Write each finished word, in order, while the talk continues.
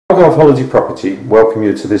Algarve Holiday Property welcome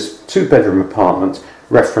you to this two-bedroom apartment,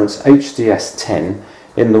 reference HDS10,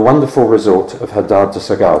 in the wonderful resort of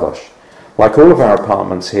Salgados. Like all of our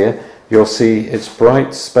apartments here, you'll see it's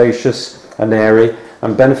bright, spacious and airy,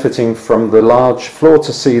 and benefiting from the large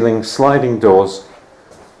floor-to-ceiling sliding doors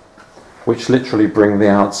which literally bring the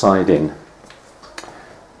outside in.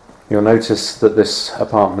 You'll notice that this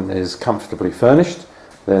apartment is comfortably furnished.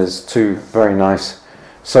 There's two very nice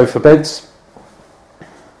sofa beds,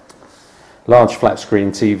 large flat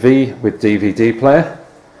screen TV with DVD player,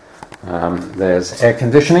 there's air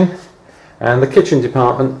conditioning, and the kitchen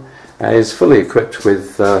department is fully equipped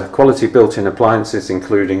with quality built-in appliances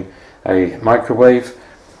including a microwave,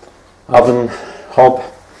 oven, hob,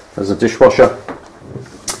 there's a dishwasher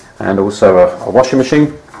and also a washing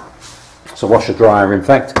machine, it's a washer dryer in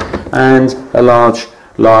fact, and a large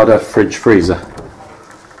larder fridge freezer.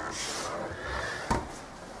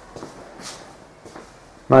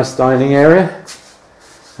 Nice dining area,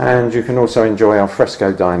 and you can also enjoy al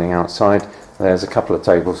fresco dining outside. There's a couple of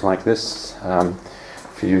tables like this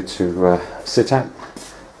for you to sit at,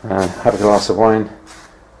 have a glass of wine,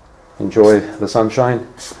 enjoy the sunshine.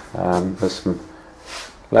 There's some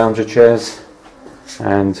lounger chairs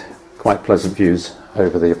and quite pleasant views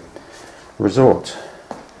over the resort.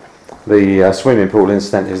 The swimming pool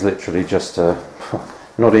incident is literally just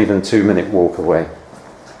not even 2-minute walk away,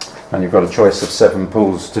 and you've got a choice of 7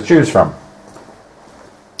 pools to choose from.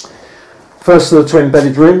 First of the twin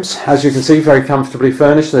bedded rooms, as you can see, very comfortably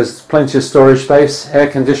furnished. There's plenty of storage space, air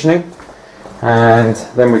conditioning, and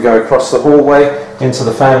then we go across the hallway into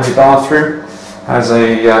the family bathroom. Has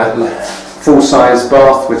a full-size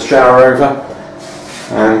bath with shower over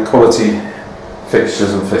and quality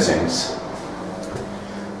fixtures and fittings.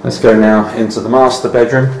 Let's go now into the master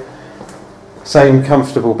bedroom. Same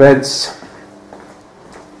comfortable beds,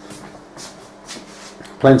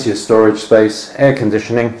 plenty of storage space, air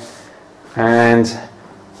conditioning, and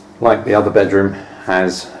like the other bedroom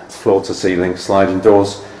has floor to ceiling sliding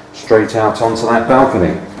doors straight out onto that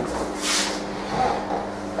balcony.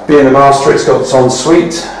 Being a master, it's got its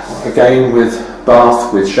ensuite, again with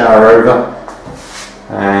bath with shower over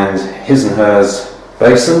and his and hers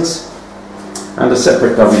basins, and a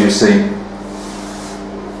separate WC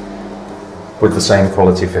with the same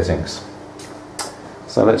quality fittings.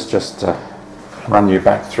 So let's just run you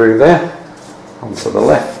back through there. Onto the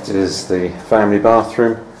left is the family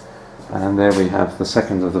bathroom, and there we have the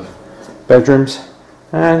second of the bedrooms,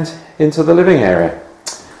 and into the living area.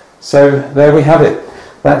 So there we have it.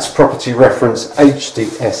 That's property reference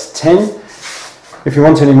HDS10. If you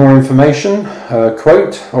want any more information,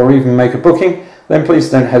 quote, or even make a booking, then please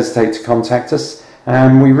don't hesitate to contact us,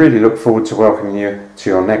 and we really look forward to welcoming you to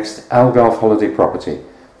your next Algarve holiday property.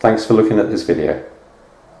 Thanks for looking at this video.